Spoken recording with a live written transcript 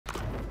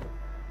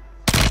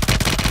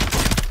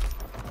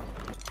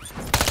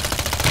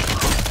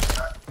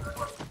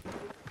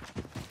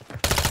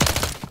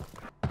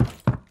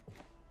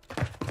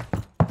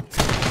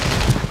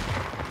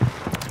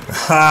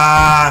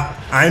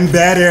Ha! I'm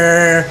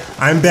better.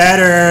 I'm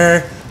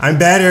better. I'm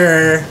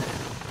better.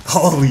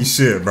 Holy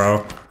shit,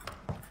 bro.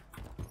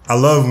 I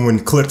love when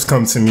clips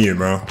come to me,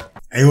 bro.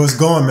 Hey, what's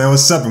going, man?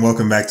 What's up? And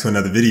welcome back to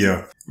another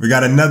video. We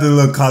got another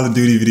little Call of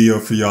Duty video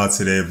for y'all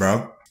today,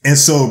 bro. And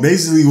so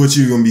basically what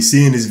you're going to be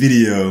seeing in this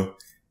video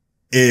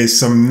is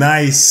some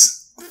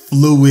nice,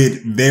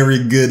 fluid,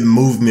 very good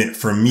movement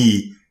from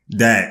me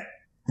that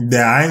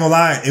I ain't gonna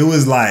lie, it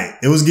was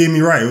getting me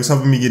right. It was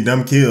helping me get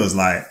dumb kills.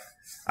 Like,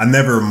 I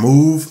never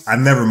moved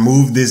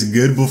this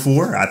good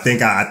before. I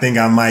think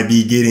I might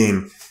be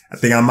getting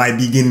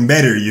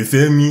better. You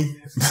feel me?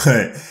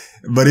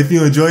 But if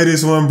you enjoy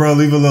this one, bro,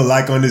 leave a little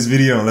like on this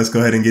video and let's go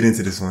ahead and get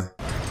into this one.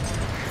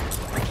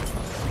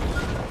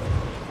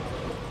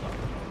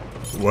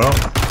 Well,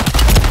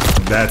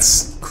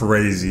 that's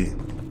crazy.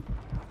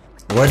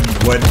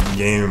 What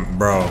game,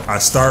 bro? I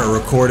start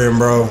recording,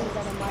 bro.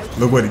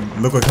 Look what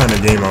kind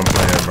of game I'm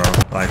playing, bro.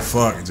 Like,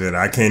 fuck, dude.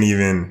 I can't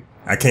even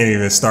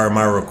start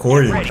my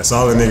recording. That's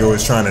all the nigga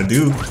was trying to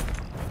do.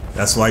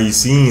 That's why you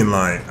seen,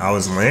 like, I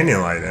was landing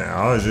like that.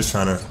 I was just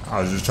trying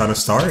to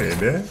start it,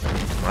 man.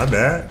 My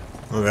bad,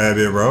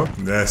 bro.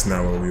 That's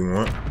not what we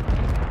want.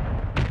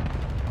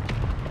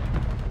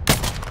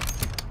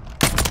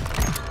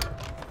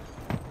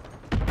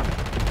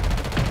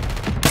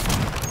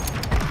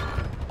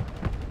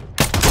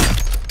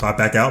 Pop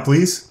back out,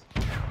 please.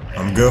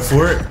 I'm good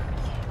for it.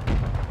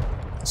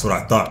 That's what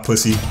I thought,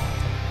 pussy.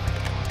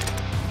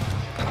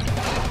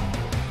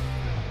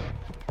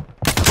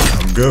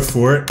 I'm good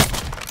for it.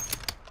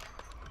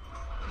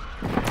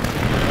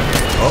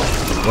 Oh,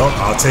 well,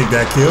 I'll take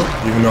that kill,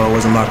 even though it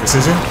wasn't my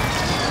precision.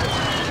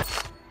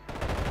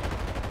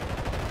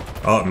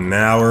 Oh,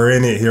 now we're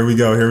in it. Here we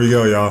go,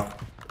 y'all.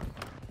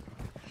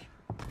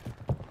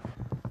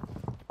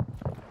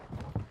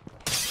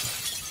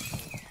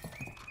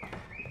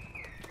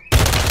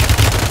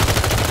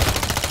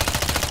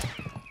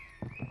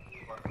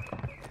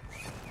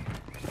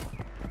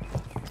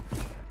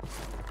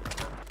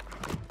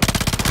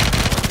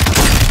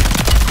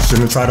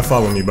 Shouldn't have tried to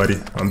follow me, buddy.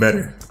 I'm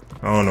better.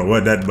 I don't know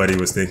what that buddy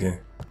was thinking.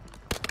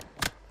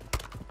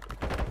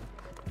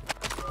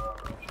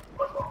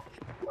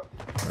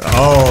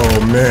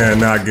 Oh man,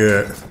 not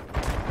good.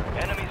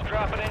 Enemies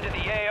dropping into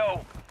the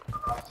AO.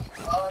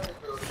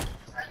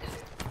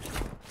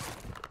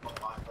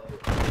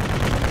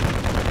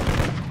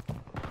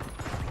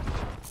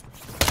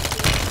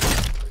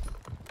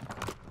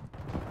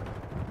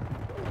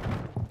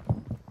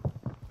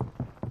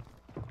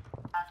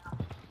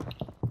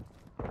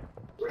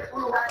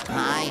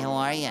 Hi, how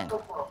are you?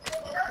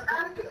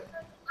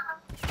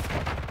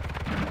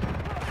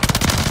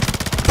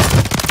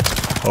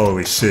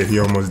 Holy shit, he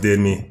almost did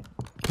me.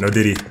 No,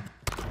 did he?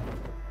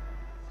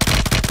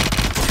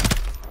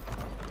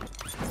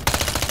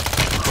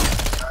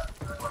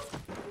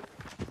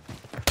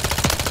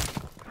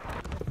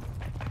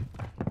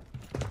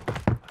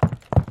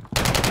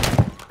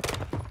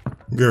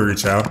 Good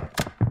reach out.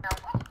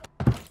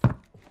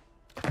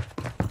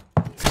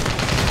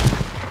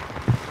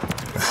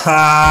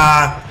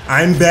 Ha!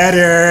 I'm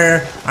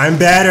better. I'm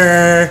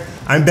better.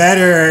 I'm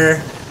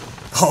better.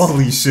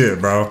 Holy shit,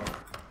 bro.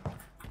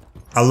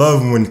 I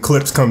love when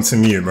clips come to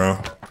me, bro.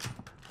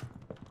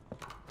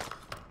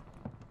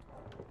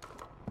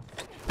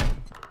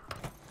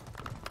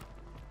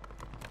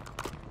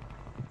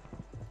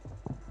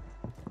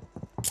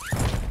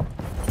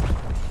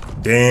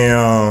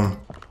 Damn.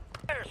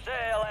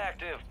 Sale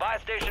active. Buy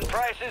station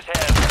prices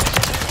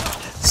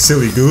have.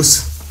 Silly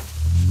goose.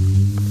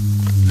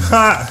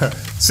 Ha!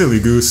 Silly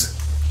goose.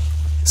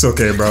 It's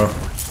okay, bro.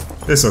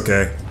 It's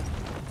okay.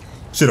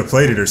 Should have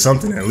played it or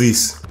something at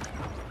least.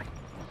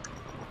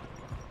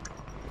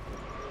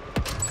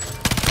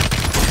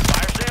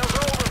 Fire sales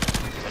over.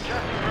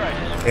 Adjusting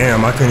prices.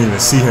 Damn, I couldn't even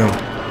see him.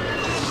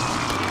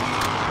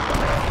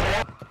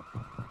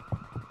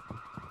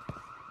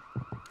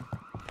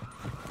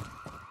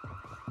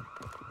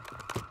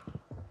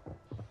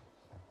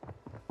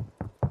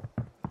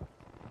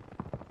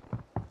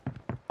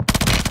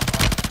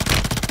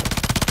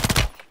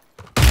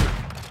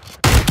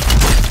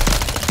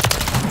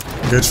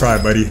 Good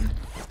try, buddy.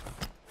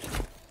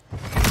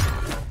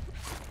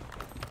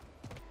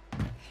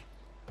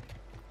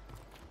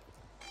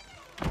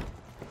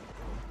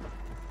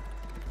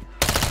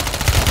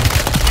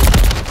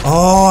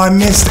 Oh, I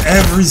missed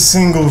every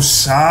single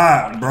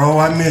shot, bro.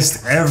 I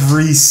missed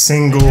every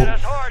single,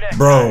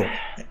 bro.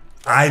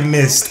 I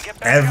missed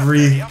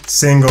every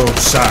single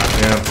shot,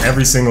 man.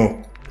 Every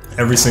single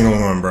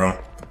one, bro.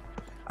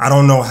 I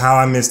don't know how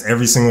I missed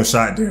every single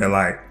shot there.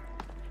 Like,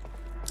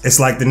 it's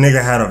like the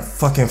nigga had a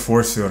fucking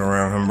force field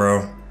around him,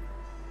 bro.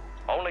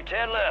 Only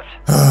 10 left.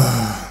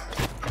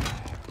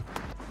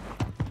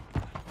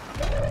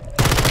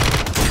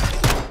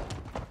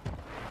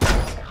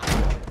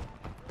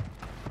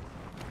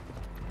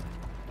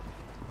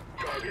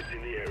 Targets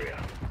in the area.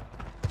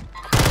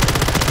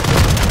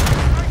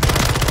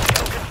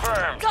 Kill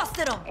confirmed.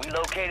 Dusted them. We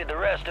located the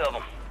rest of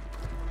them.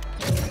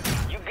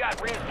 You got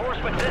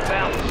reinforcements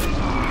inbound.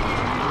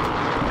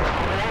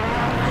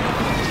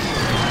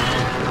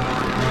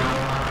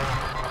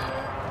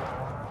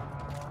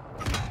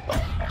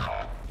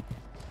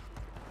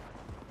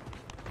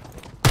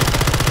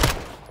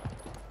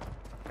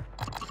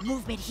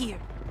 movement here.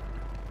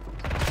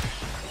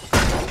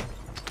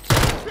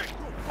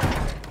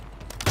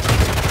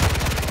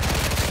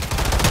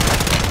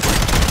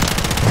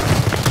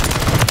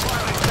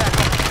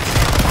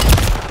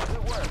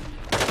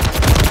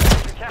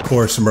 Of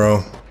course,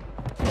 bro.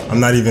 I'm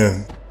not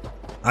even...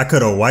 I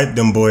could have wiped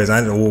them boys.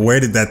 Where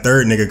did that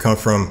third nigga come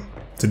from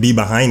to be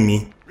behind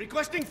me?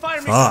 Requesting fire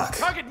mission. Fuck.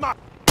 Target mark.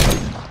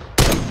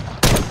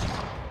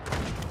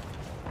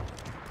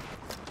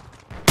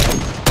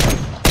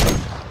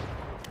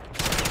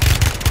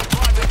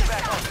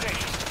 Back on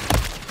station.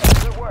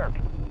 Good work.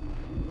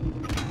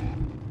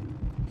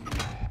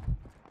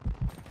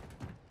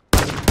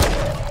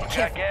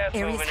 Got gas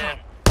Area's moving hot.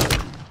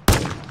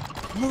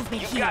 in.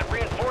 Movement You've here. got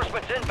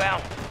reinforcements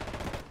inbound.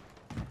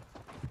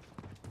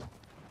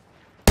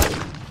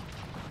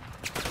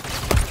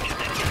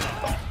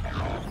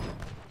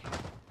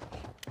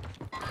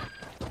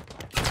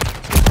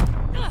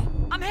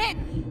 I'm hit.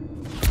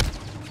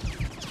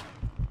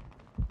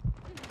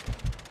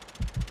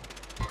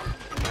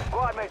 Your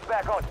squad mates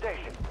back on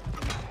station.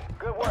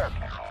 Good work.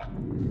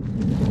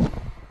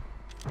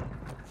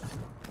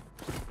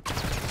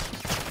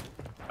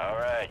 All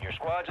right, your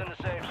squad's in the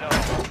safe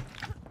zone.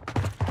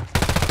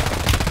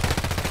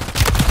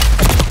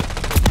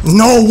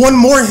 No, one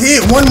more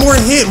hit. What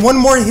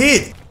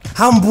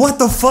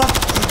the fuck?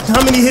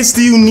 How many hits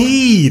do you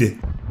need?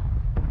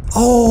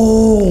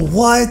 Oh,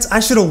 what? I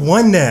should have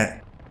won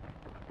that.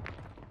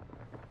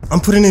 I'm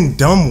putting in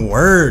dumb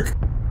work.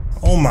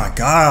 Oh my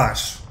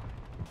gosh.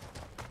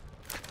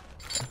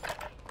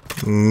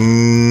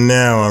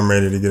 Now I'm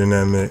ready to get in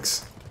that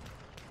mix.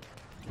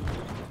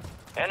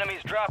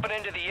 Enemies dropping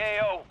into the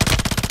AO.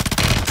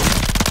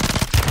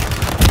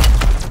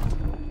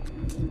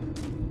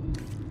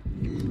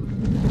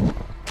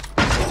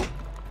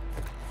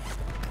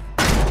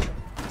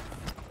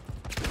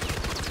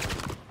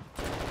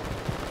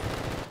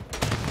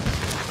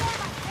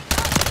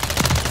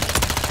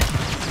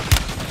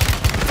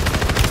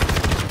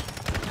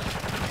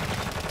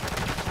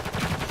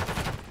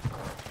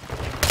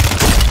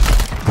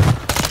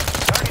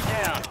 Target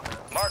down.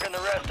 Marking the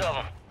rest of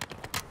them.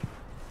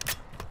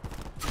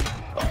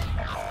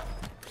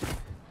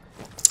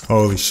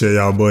 Holy shit,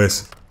 y'all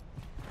boys.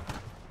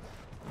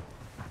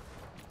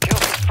 Kill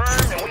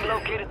confirmed, and we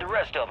located the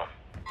rest of them.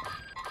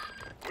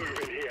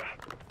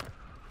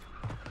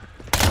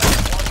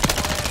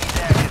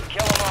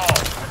 Kill them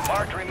all.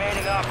 Marked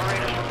remaining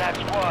operators from that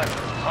squad.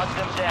 Hunt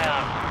them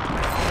down.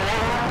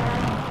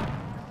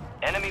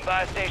 Enemy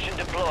buy station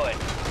deployed.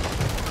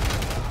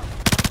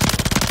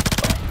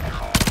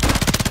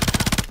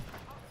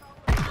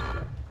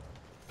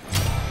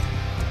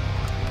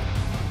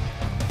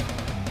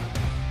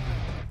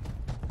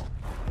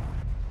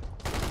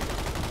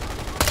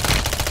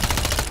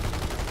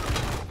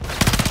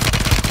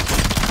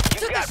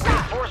 You've got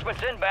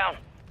reinforcements inbound.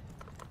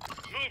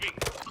 Moving.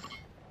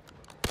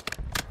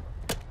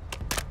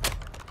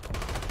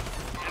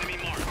 Enemy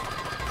marked.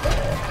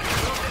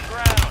 Moving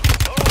ground.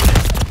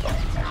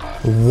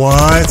 Moving.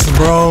 What,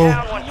 bro?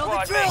 Down one Know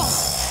the squad drill.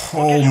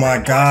 mate. Oh my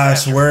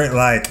gosh, where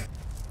like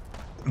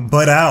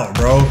butt out,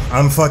 bro.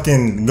 I'm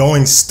fucking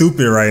going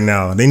stupid right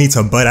now. They need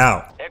to butt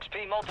out.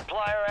 XP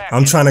multiplier active.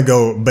 I'm trying to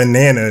go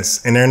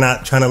bananas and they're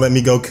not trying to let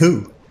me go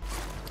coup.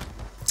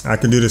 I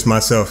can do this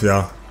myself,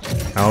 y'all.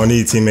 I don't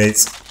need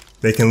teammates.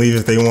 They can leave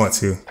if they want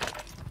to.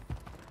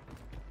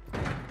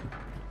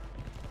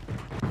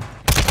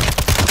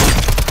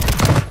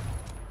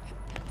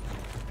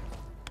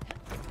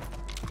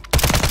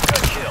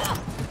 Good kill.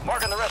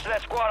 Marking the rest of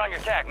that squad on your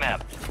tac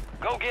map.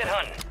 Go get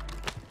hunting.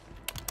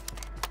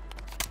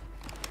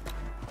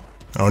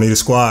 I don't need a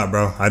squad,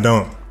 bro. I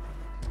don't.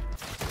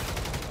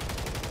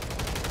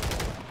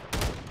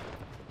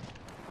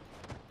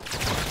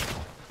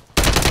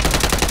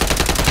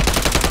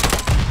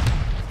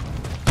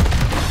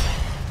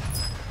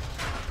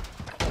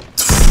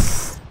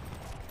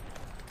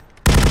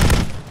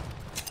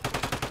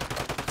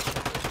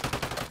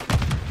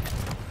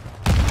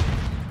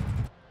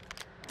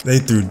 They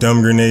threw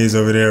dumb grenades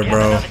over there, Get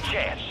bro. another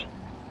chance.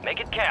 Make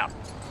it count.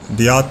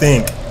 Do y'all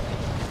think?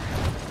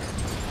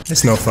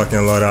 There's no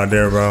fucking load out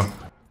there, bro.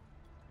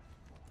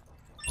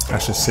 I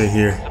should sit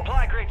here.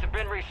 Supply crates have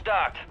been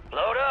restocked.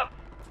 Load up.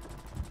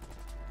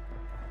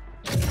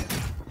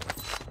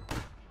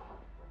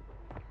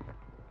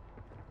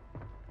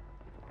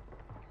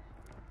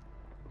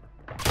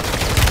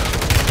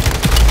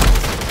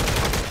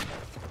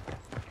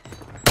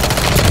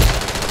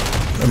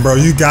 Bro,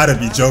 you gotta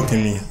be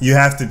joking me. You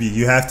have to be.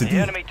 You have to The be.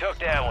 enemy took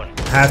that one.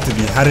 Have to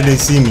be. How did they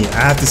see me? I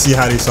have to see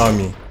how they saw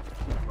me.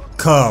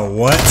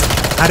 What?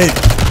 How did...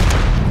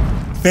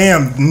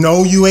 Fam,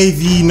 no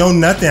UAV, no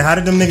nothing. How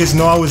did them niggas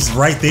know I was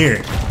right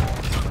there?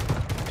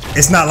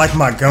 It's not like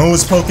my gun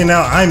was poking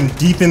out. I'm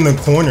deep in the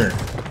corner.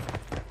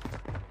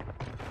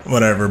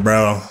 Whatever,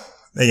 bro.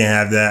 They can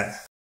have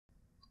that.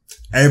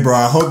 Hey, bro,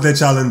 I hope that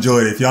y'all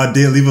enjoyed. If y'all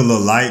did, leave a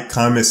little like,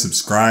 comment,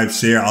 subscribe,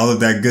 share, all of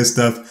that good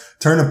stuff.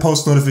 Turn the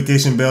post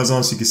notification bells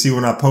on so you can see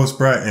when I post,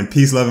 bro. And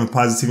peace, love, and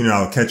positivity. And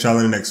I'll catch y'all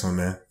in the next one,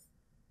 man.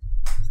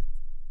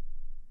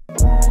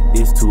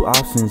 two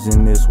options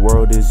in this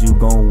world: is you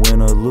gon'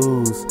 win or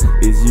lose?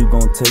 Is you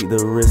gon' take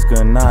the risk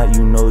or not?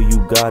 You know you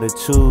gotta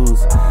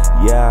choose.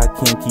 Yeah, I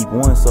can't keep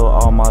one, so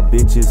all my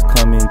bitches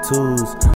come in twos.